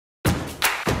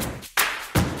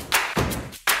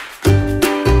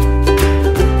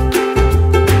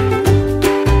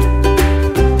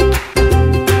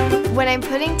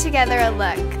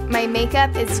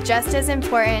makeup is just as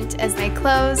important as my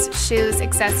clothes, shoes,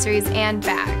 accessories, and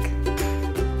bag.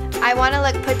 I want to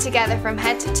look put together from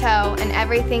head to toe and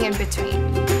everything in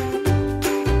between.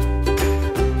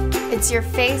 It's your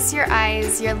face, your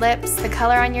eyes, your lips, the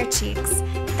color on your cheeks.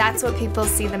 That's what people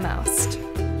see the most.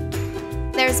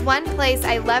 There's one place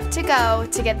I love to go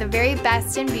to get the very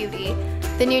best in beauty,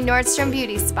 the new Nordstrom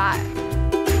beauty spot.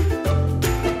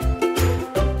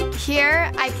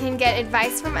 Here, I can get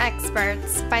advice from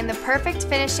experts, find the perfect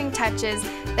finishing touches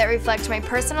that reflect my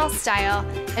personal style,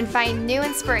 and find new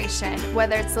inspiration,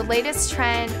 whether it's the latest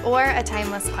trend or a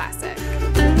timeless classic.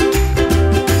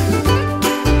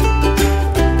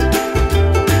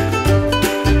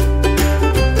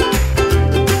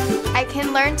 I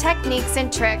can learn techniques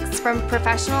and tricks from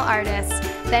professional artists,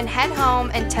 then head home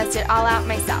and test it all out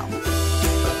myself.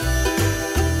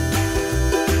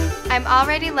 I'm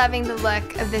already loving the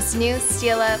look of this new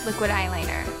Stila liquid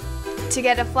eyeliner. To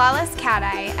get a flawless cat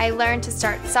eye, I learned to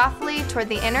start softly toward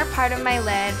the inner part of my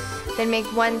lid, then make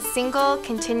one single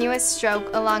continuous stroke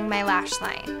along my lash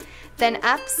line, then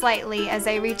up slightly as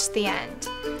I reach the end.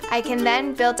 I can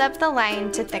then build up the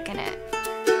line to thicken it.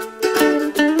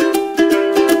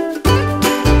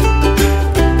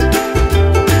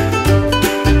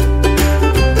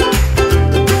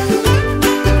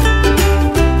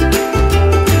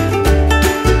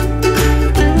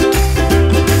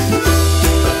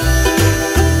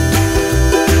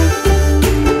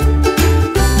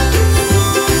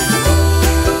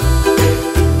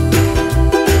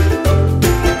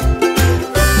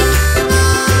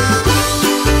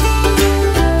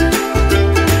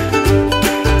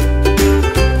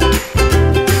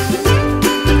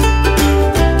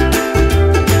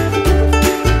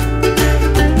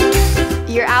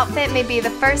 Your outfit may be the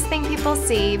first thing people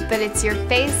see, but it's your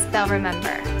face they'll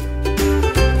remember.